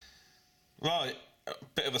Right, a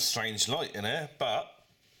bit of a strange light in here, but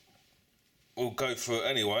we'll go through it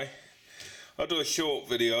anyway. I'll do a short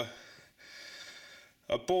video.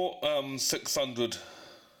 I bought 600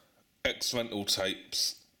 X-Rental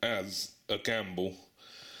tapes as a gamble,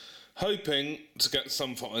 hoping to get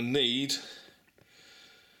something I need.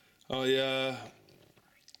 I've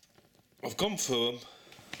gone through them,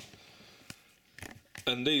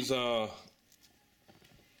 and these are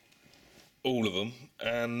all of them,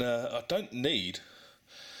 and I don't need.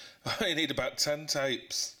 I only need about 10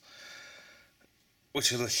 tapes,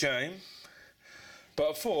 which is a shame. But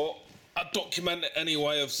I thought I'd document it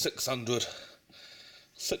anyway of 600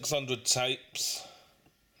 tapes.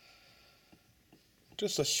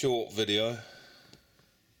 Just a short video.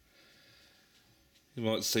 You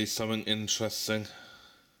might see something interesting.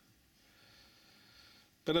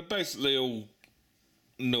 But they're basically all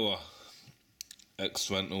newer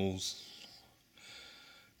X-Rentals.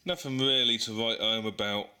 Nothing really to write home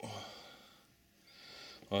about,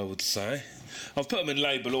 I would say. I've put them in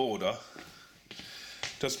label order.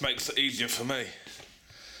 Just makes it easier for me.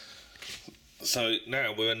 So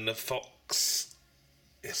now we're in the Fox,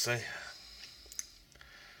 you see.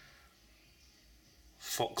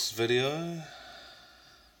 Fox video.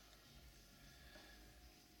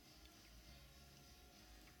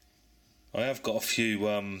 I have got a few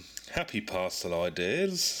happy parcel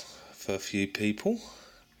ideas for a few people,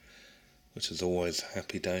 which is always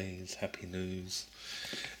happy days, happy news.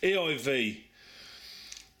 EIV.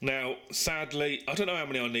 Now, sadly, I don't know how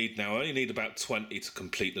many I need now. I only need about 20 to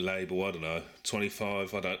complete the label. I don't know,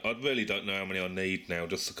 25. I really don't know how many I need now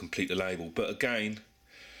just to complete the label. But again,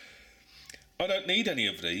 I don't need any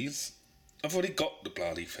of these. I've already got the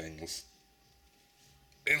bloody things.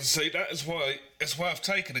 And see, that is why it's why I've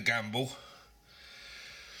taken a gamble.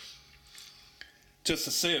 Just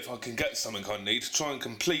to see if I can get something I need to try and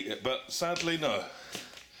complete it, but sadly no.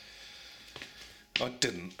 I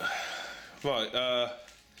didn't. Right,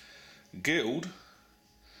 Guild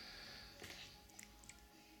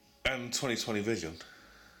and 2020 Vision.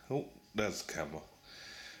 Oh, there's the camera.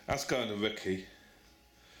 That's going to Ricky,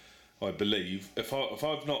 I believe. If I've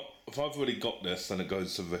already got this, then it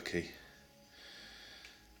goes to Ricky.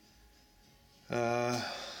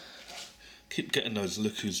 Keep getting those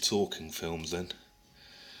Look Who's Talking films in.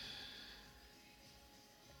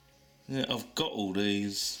 Yeah, I've got all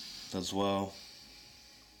these as well,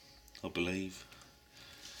 I believe.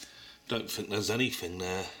 Don't think there's anything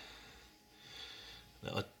there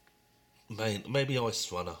that maybe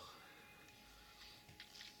Ice Runner.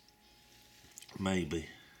 Maybe.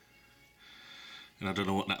 And I don't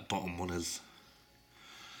know what that bottom one is.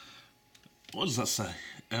 What does that say?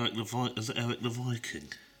 Is it Eric the Viking?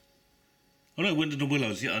 Oh no, Wind in the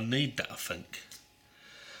Willows. Yeah, I need that, I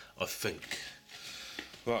think.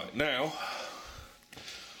 Right, now,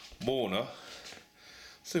 Warner.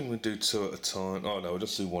 I think we do two at a time. Oh no, we'll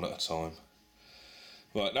just do one at a time.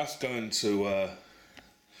 Right, that's going to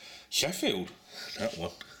Sheffield, that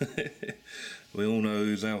one. We all know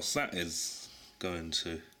whose house that is going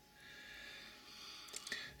to.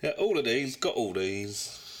 Yeah, all of these, got all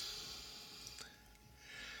these.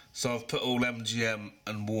 So I've put all MGM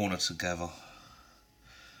and Warner together.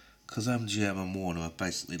 Because MGM and Warner are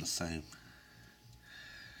basically the same.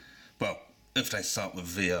 Well, if they start with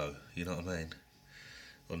VO, you know what I mean?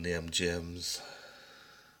 On the MGMs.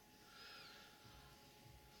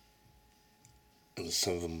 And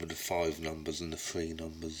some of them with the 5 numbers and the 3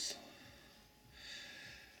 numbers.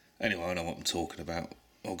 Anyway, I know what I'm talking about.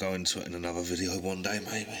 I'll go into it in another video one day,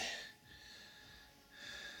 maybe.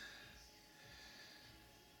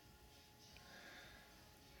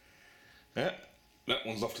 Yeah, that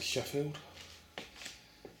one's off to Sheffield.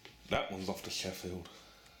 That one's off to Sheffield.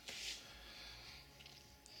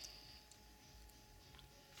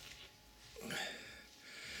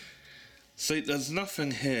 See, there's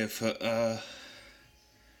nothing here that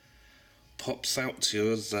pops out to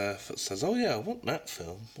you as that says, oh yeah, I want that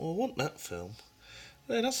film, or I want that film.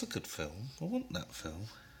 Yeah, that's a good film, I want that film.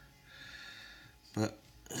 But,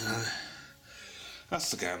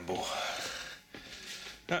 that's the gamble.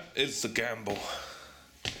 That is the gamble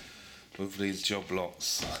with these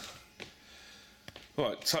Joblots.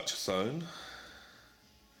 Right, Touchstone.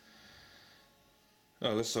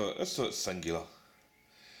 Oh, let's do it singular.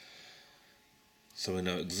 So we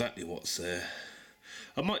know exactly what's there.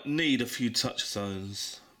 I might need a few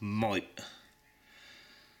touchstones. Might.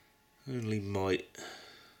 Only might.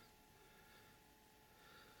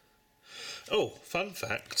 Oh, fun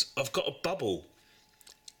fact. I've got a bubble.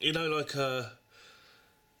 You know, like a...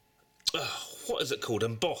 what is it called?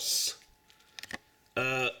 Emboss.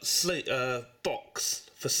 Box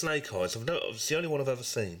for Snake Eyes. It's the only one I've ever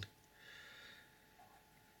seen.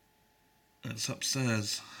 It's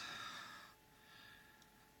upstairs.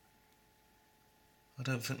 I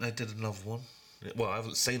don't think they did another one. Well, I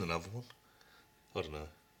haven't seen another one. I don't know.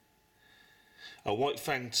 A White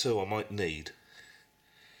Fang 2 I might need.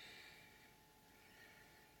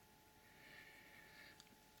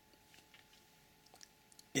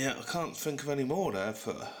 Yeah, I can't think of any more there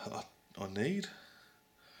that I need.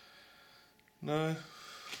 No.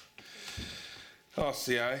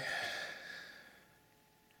 RCA,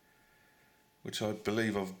 which I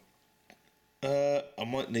believe I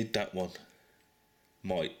might need that one.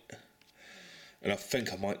 Might. And I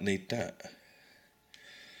think I might need that.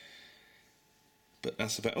 But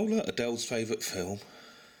that's about... Oh look, Adele's favourite film.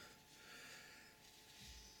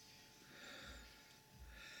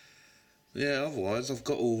 Yeah, otherwise I've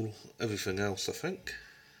got everything else, I think.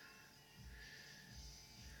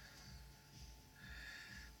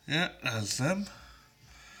 Yeah, there's them.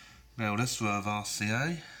 Now this row of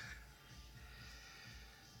RCA.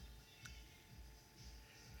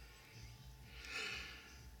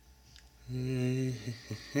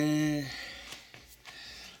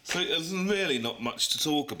 So there's really not much to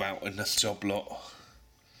talk about in this job lot.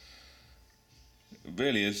 It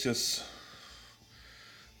really is just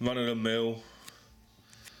run of the mill,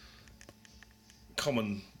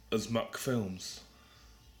 common as muck films.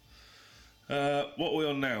 What are we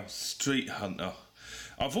on now? Street Hunter.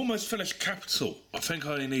 I've almost finished Capital. I think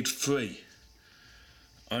I only need 3.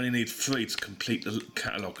 I only need 3 to complete the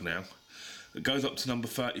catalogue now. It goes up to number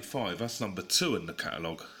 35. That's number 2 in the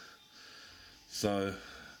catalogue. So,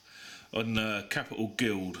 on Capital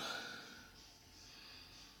Guild.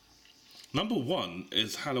 Number 1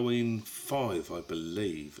 is Halloween 5, I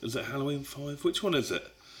believe. Is it Halloween 5? Which one is it?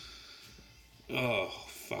 Oh,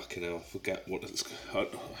 fucking hell, I forget what it's... I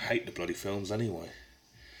hate the bloody films anyway.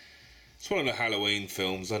 It's one of the Halloween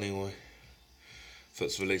films anyway. If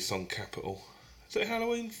it's released on Capital. Is it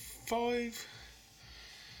Halloween 5?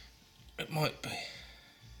 It might be.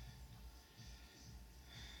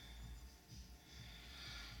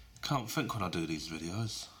 Can't think when I do these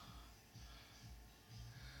videos.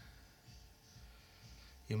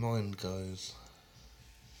 Your mind goes.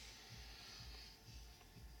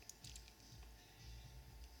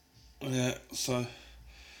 Yeah, so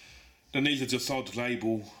then these are just odd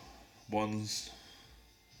label ones.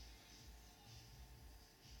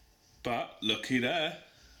 But looky there.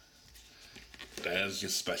 There's your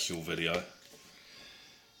special video.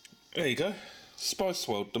 There you go. Spice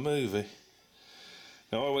World, the movie.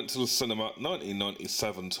 Now I went to the cinema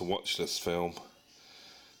 1997 to watch this film.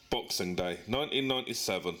 Boxing Day,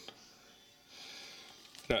 1997.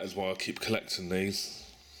 That is why I keep collecting these.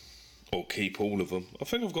 Or keep all of them. I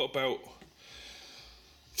think I've got about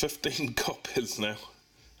 15 copies now.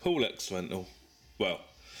 All X-Rental. Well,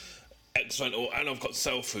 X-Rental, and I've got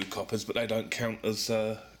sell-through copies, but they don't count as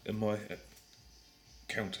in my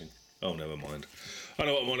counting. Oh, never mind. I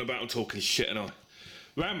know what I'm on about. I'm talking shit, and I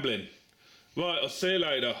rambling. Right, I'll see you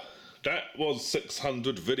later. That was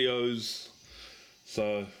 600 videos.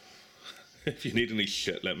 So, if you need any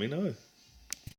shit, let me know.